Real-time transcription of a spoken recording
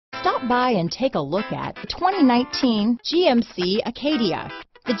Stop by and take a look at the 2019 GMC Acadia.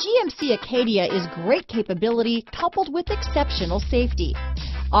 The GMC Acadia is great capability coupled with exceptional safety.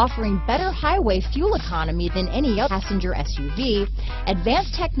 Offering better highway fuel economy than any other passenger SUV,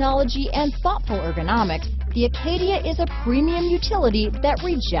 advanced technology and thoughtful ergonomics, the Acadia is a premium utility that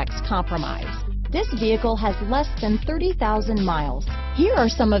rejects compromise. This vehicle has less than 30,000 miles. Here are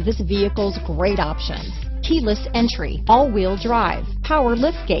some of this vehicle's great options: keyless entry, all-wheel drive, power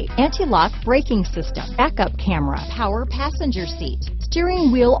liftgate, anti-lock braking system, backup camera, power passenger seat,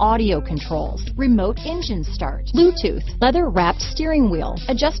 steering wheel audio controls, remote engine start, Bluetooth, leather-wrapped steering wheel,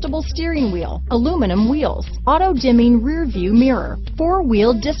 adjustable steering wheel, aluminum wheels, auto-dimming rear view mirror,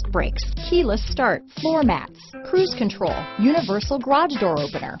 four-wheel disc brakes, keyless start, floor mats, cruise control, universal garage door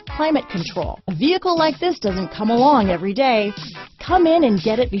opener, climate control. A vehicle like this doesn't come along every day. Come in and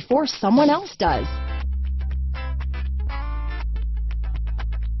get it before someone else does.